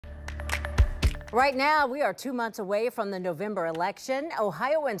Right now, we are 2 months away from the November election.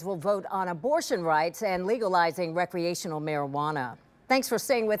 Ohioans will vote on abortion rights and legalizing recreational marijuana. Thanks for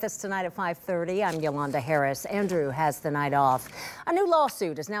staying with us tonight at 5:30. I'm Yolanda Harris. Andrew has the night off. A new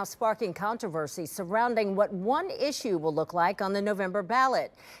lawsuit is now sparking controversy surrounding what one issue will look like on the November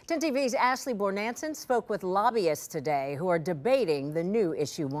ballot. 10 TV's Ashley Bornanson spoke with lobbyists today who are debating the new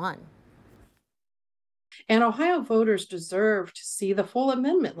issue 1. And Ohio voters deserve to see the full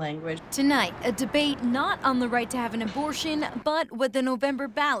amendment language. Tonight, a debate not on the right to have an abortion, but what the November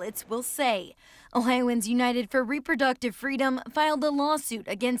ballots will say. Ohioans United for Reproductive Freedom filed a lawsuit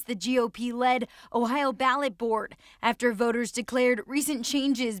against the GOP-led Ohio Ballot Board after voters declared recent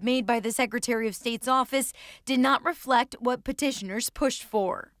changes made by the Secretary of State's office did not reflect what petitioners pushed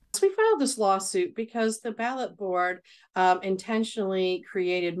for. We filed this lawsuit because the ballot board intentionally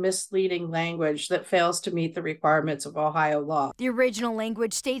created misleading language that fails to meet the requirements of Ohio law. The original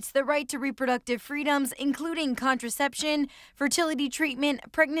language states the right to reproductive freedoms, including contraception, fertility treatment,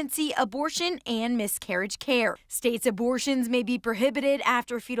 pregnancy, abortion, and miscarriage care. States abortions may be prohibited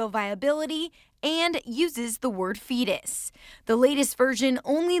after fetal viability and uses the word fetus. The latest version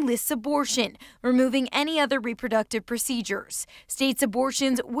only lists abortion, removing any other reproductive procedures. States'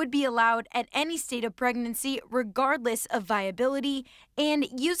 abortions would be allowed at any state of pregnancy, regardless of viability, and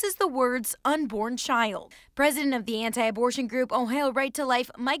uses the words unborn child. President of the anti-abortion group Ohio Right to Life,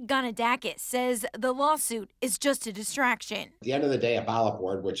 Mike Gonadakis, says the lawsuit is just a distraction. At the end of the day, a ballot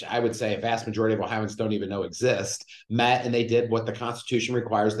board, which I would say a vast majority of Ohioans don't even know exist, met and they did what the Constitution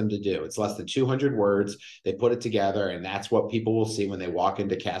requires them to do. It's less than 200 words. They put it together, and that's what people will see when they walk in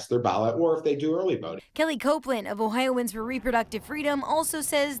to cast their ballot or if they do early voting. Kelly Copeland of Ohioans for Reproductive Freedom also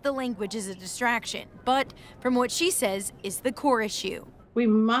says the language is a distraction, but from what she says is the core issue. We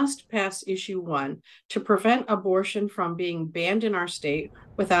must pass issue 1 to prevent abortion from being banned in our state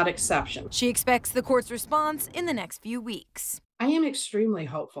without exception. She expects the court's response in the next few weeks. I am extremely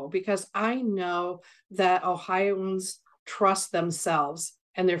hopeful because I know that Ohioans trust themselves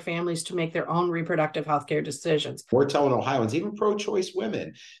and their families to make their own reproductive health care decisions. We're telling Ohioans, even pro-choice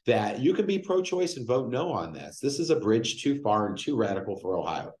women, that you can be pro-choice and vote no on this. This is a bridge too far and too radical for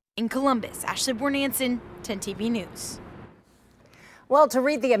Ohio. In Columbus, Ashley Bornanson, 10 TV News. Well, to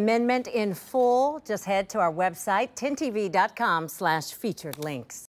read the amendment in full, just head to our website, 10tv.com/featured links.